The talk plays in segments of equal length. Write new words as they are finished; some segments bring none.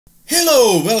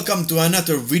Hello, welcome to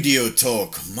another video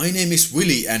talk. My name is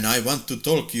Willy and I want to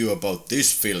talk you about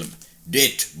this film,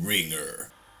 Deadringer.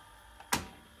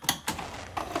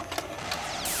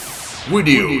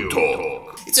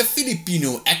 VideoTalk. It's a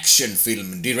Filipino action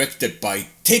film directed by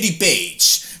Teddy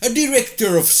Page, a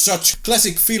director of such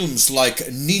classic films like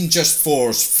Ninja's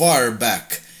Force,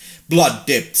 Fireback, Blood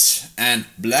Depths and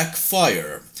Black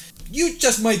Fire. You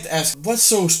just might ask, what's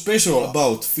so special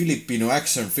about Filipino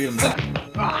action films?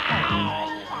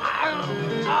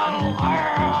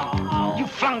 You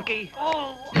flunky!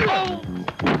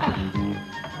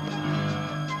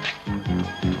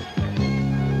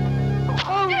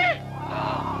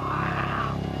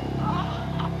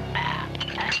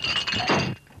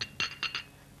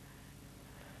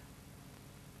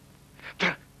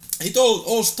 It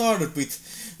all started with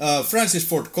Francis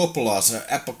Ford Coppola's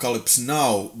Apocalypse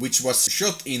Now, which was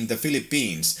shot in the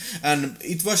Philippines, and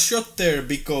it was shot there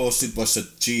because it was a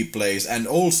cheap place and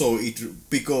also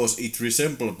because it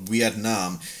resembled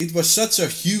Vietnam. It was such a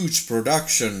huge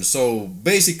production, so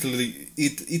basically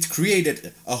it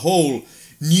created a whole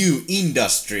new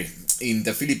industry in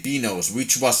the Filipinos,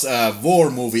 which was a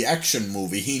war movie, action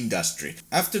movie industry.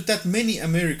 After that, many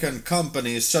American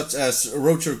companies such as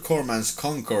Roger Corman's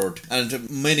Concorde and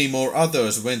many more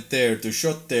others went there to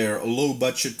shot their low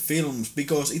budget films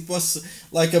because it was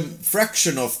like a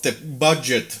fraction of the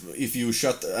budget if you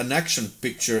shot an action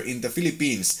picture in the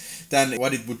Philippines than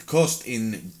what it would cost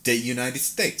in the United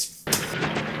States.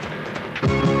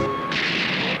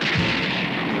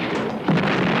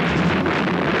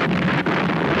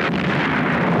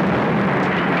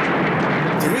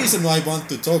 The reason I want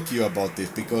to talk to you about this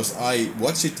because I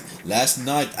watched it last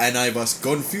night and I was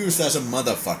confused as a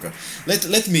motherfucker.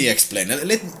 Let me explain.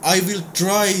 I will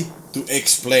try to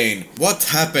explain what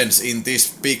happens in this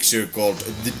picture called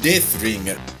The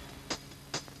Deadringer.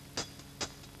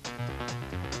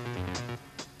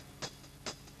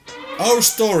 Our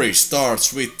story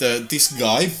starts with this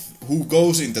guy who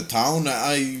goes into town.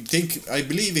 I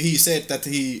believe he said that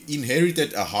he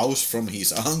inherited a house from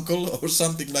his uncle or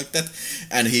something like that,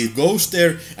 and he goes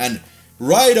there and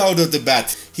right out of the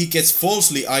bat he gets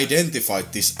falsely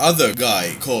identified this other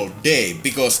guy called Dave,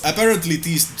 because apparently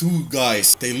these two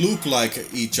guys, they look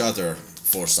like each other.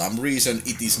 For some reason,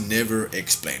 it is never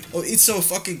explained. Oh, it's so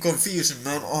fucking confusing,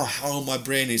 man. Oh, how my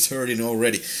brain is hurting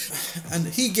already. And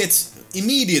he gets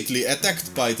immediately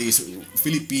attacked by these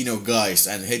Filipino guys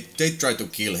and they try to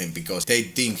kill him because they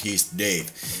think he's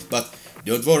Dave. But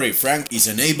don't worry, Frank is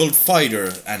an able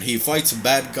fighter and he fights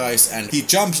bad guys and he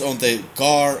jumps on the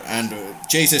car and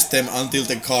chases them until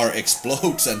the car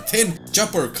explodes, and then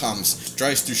Chopper comes,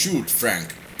 tries to shoot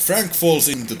Frank. Frank falls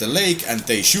into the lake and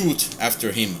they shoot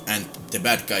after him and the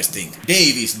bad guys think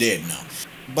Dave is dead now.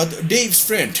 But Dave's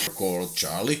friend, called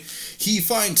Charlie, he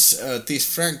finds this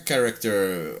Frank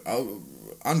character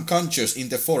unconscious in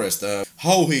the forest.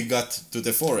 How he got to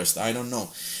the forest, I don't know.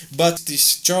 But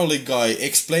this Charlie guy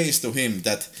explains to him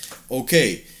that,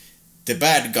 okay, the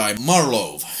bad guy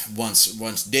Marlowe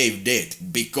wants Dave dead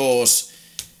because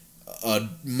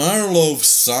Marlowe's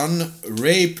son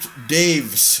raped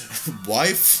Dave's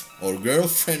wife or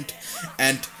girlfriend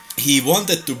and he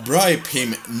wanted to bribe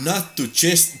him not to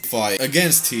testify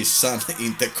against his son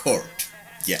in the court.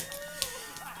 Yeah.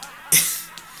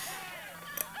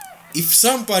 If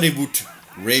somebody would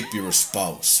rape your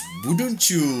spouse, wouldn't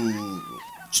you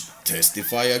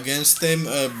testify against them?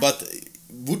 But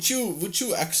would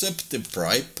you accept the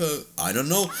bribe? I don't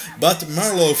know. But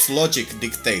Marlowe's logic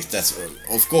dictates that,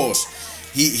 of course,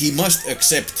 he must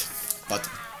accept. But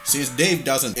since Dave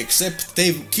doesn't accept,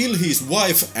 Dave kill his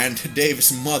wife and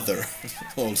Dave's mother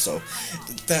also.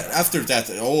 After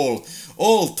that,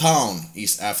 all town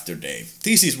is after Dave.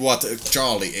 This is what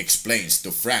Charlie explains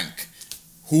to Frank,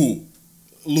 who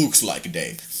looks like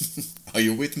Dave. Are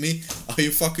you with me? Are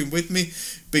you fucking with me?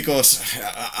 Because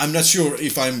I'm not sure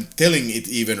if I'm telling it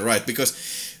even right, because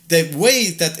the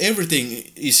way that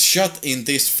everything is shot in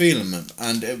this film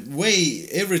and the way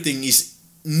everything is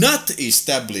not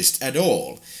established at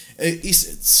all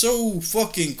is so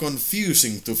fucking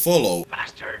confusing to follow.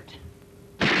 Bastard!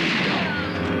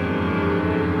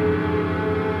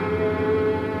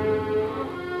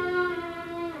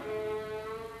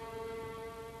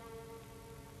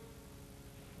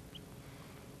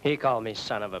 He called me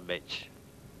son of a bitch.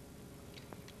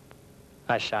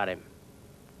 I shot him.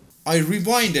 I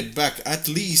rewinded back at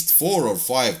least 4 or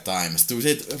 5 times to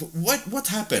say, what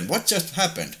happened? What just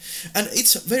happened? And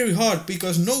it's very hard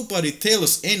because nobody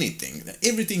tells anything.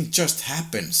 Everything just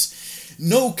happens.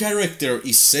 No character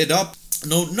is set up.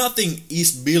 No, nothing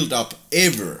is built up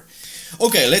ever.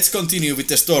 Okay, let's continue with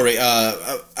the story.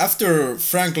 After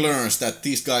Frank learns that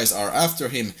these guys are after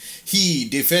him, he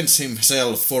defends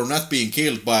himself for not being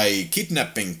killed by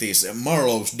kidnapping this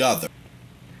Marlowe's daughter.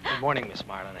 Good morning, Miss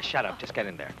Marlin. Now, shut up. Just get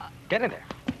in there. Get in there.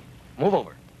 Move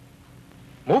over.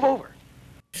 Move over.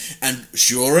 And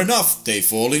sure enough, they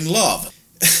fall in love.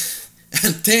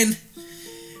 And then...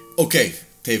 Okay,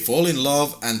 they fall in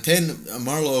love, and then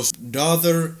Marlowe's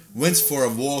daughter went for a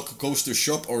walk, goes to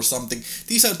shop or something.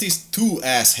 These are these two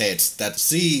assheads that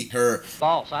see her...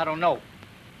 False, I don't know.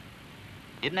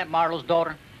 Isn't that Marlowe's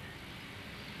daughter?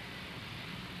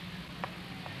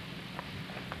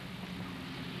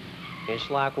 It's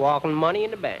like walking money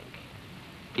in the bank.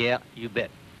 Yeah, you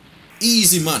bet.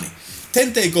 Easy money.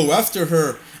 Then they go after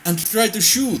her and try to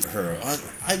shoot her.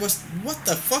 I was... What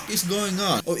the fuck is going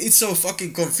on? Oh, it's so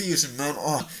fucking confusing, man.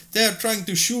 Oh, they're trying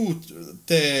to shoot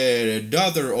the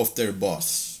daughter of their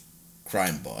boss.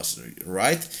 Crime boss,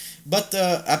 right? But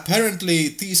apparently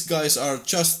these guys are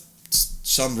just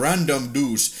some random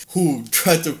dudes who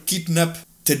try to kidnap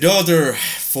the daughter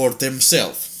for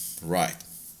themselves. Right.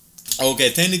 Okay,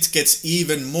 then it gets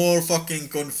even more fucking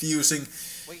confusing.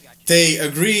 They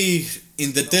agree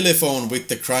in the telephone with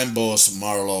the crime boss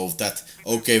Marlowe that,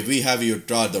 okay, we have your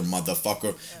daughter,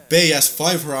 motherfucker, pay us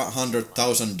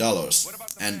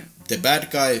 $500,000. And the bad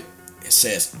guy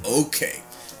says, okay.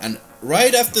 And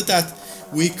right after that,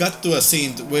 we cut to a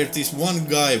scene where this one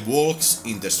guy walks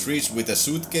in the streets with a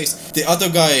suitcase. The other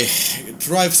guy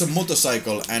drives a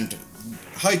motorcycle and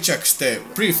hijacks the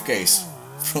briefcase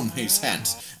from his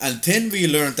hands. And then we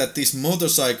learned that this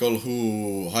motorcycle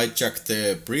who hijacked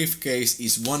the briefcase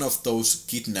is one of those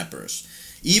kidnappers.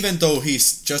 Even though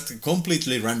he's just a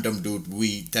completely random dude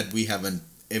that we haven't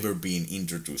ever been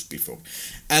introduced before.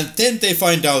 And then they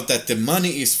find out that the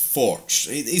money is forged.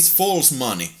 It's false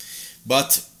money.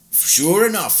 But sure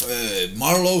enough,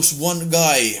 Marlowe's one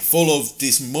guy follows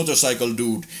this motorcycle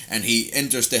dude and he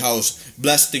enters the house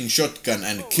blasting shotgun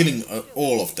and killing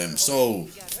all of them. So...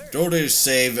 daughter is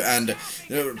saved and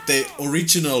the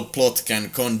original plot can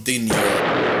continue.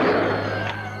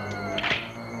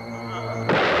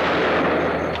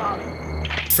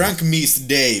 Frank meets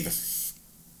Dave.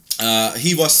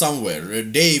 He was somewhere.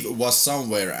 Dave was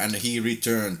somewhere and he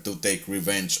returned to take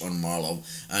revenge on Marlowe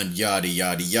and yada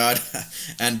yada yada.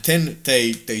 And then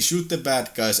they shoot the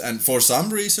bad guys, and for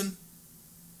some reason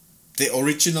the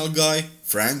original guy,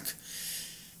 Frank,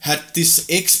 had this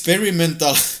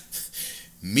experimental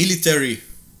military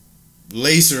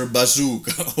laser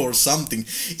bazooka or something.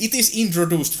 It is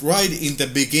introduced right in the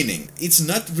beginning. It's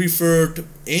not referred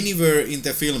anywhere in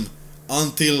the film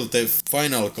until the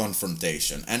final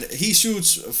confrontation. And he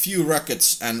shoots a few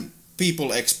rockets and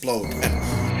people explode. And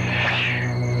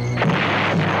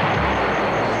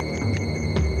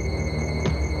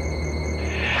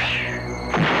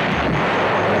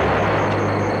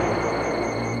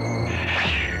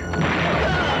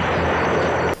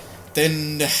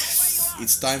then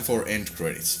it's time for end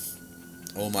credits.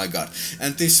 Oh my god.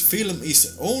 And this film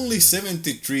is only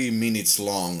 73 minutes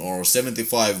long, or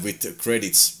 75 with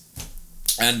credits.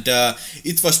 And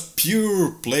it was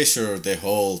pure pleasure the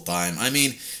whole time. I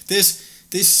mean, there's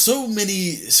so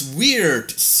many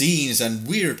weird scenes and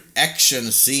weird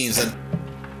action scenes. And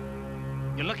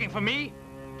You looking for me?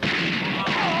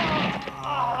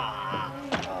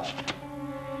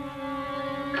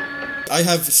 I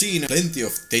have seen plenty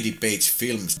of Teddy Page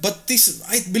films, but this,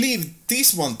 I believe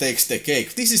this one takes the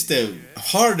cake. This is the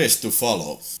hardest to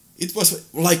follow. It was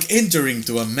like entering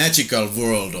to a magical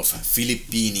world of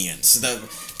Philippinians. The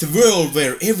world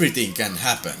where everything can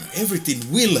happen. Everything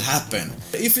will happen.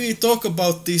 If we talk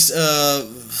about this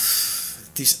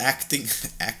this acting,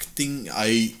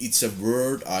 it's a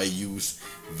word I use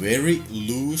very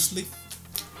loosely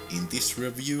in this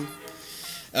review.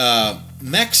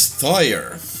 Max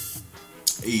Thayer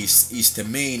is the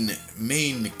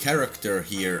main character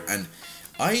here, and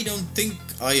I don't think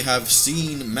I have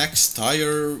seen Max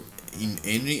Thayer in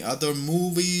any other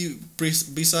movie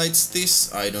besides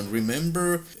this. I don't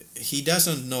remember. He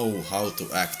doesn't know how to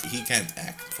act. He can't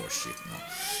act for shit, no.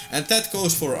 And that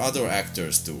goes for other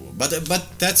actors too. But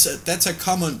that's a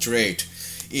common trait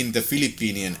in the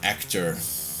Philippine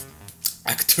actors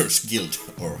guild,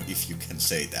 or if you can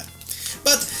say that.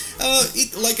 But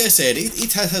like I said,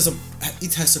 it has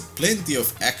a plenty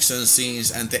of action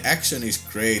scenes, and the action is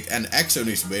great, and action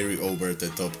is very over the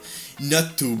top.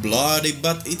 Not too bloody,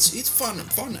 but it's fun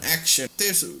action.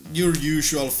 There's your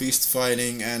usual fist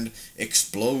fighting and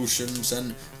explosions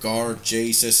and car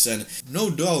chases, and no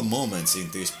dull moments in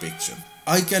this picture.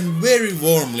 I can very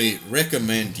warmly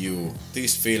recommend you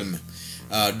this film.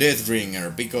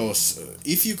 Deadringer, because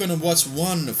if you're gonna watch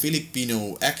one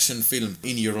Filipino action film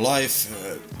in your life,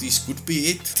 this could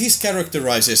be it. This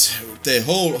characterizes the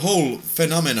whole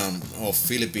phenomenon of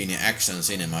Filipino action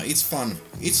cinema. It's fun,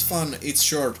 it's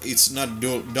short, it's not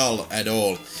dull at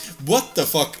all. What the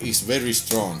fuck is very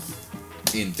strong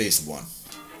in this one.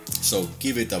 So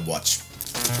give it a watch.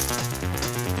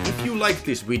 If you like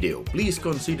this video, please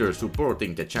consider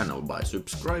supporting the channel by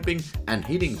subscribing and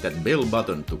hitting that bell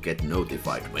button to get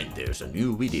notified when there's a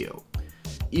new video.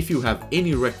 If you have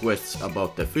any requests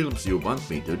about the films you want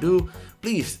me to do,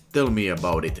 please tell me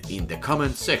about it in the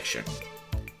comment section.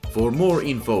 For more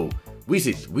info,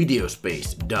 visit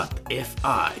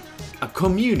Videospace.fi, a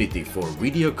community for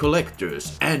video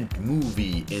collectors and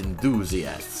movie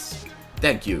enthusiasts.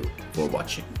 Thank you for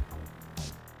watching.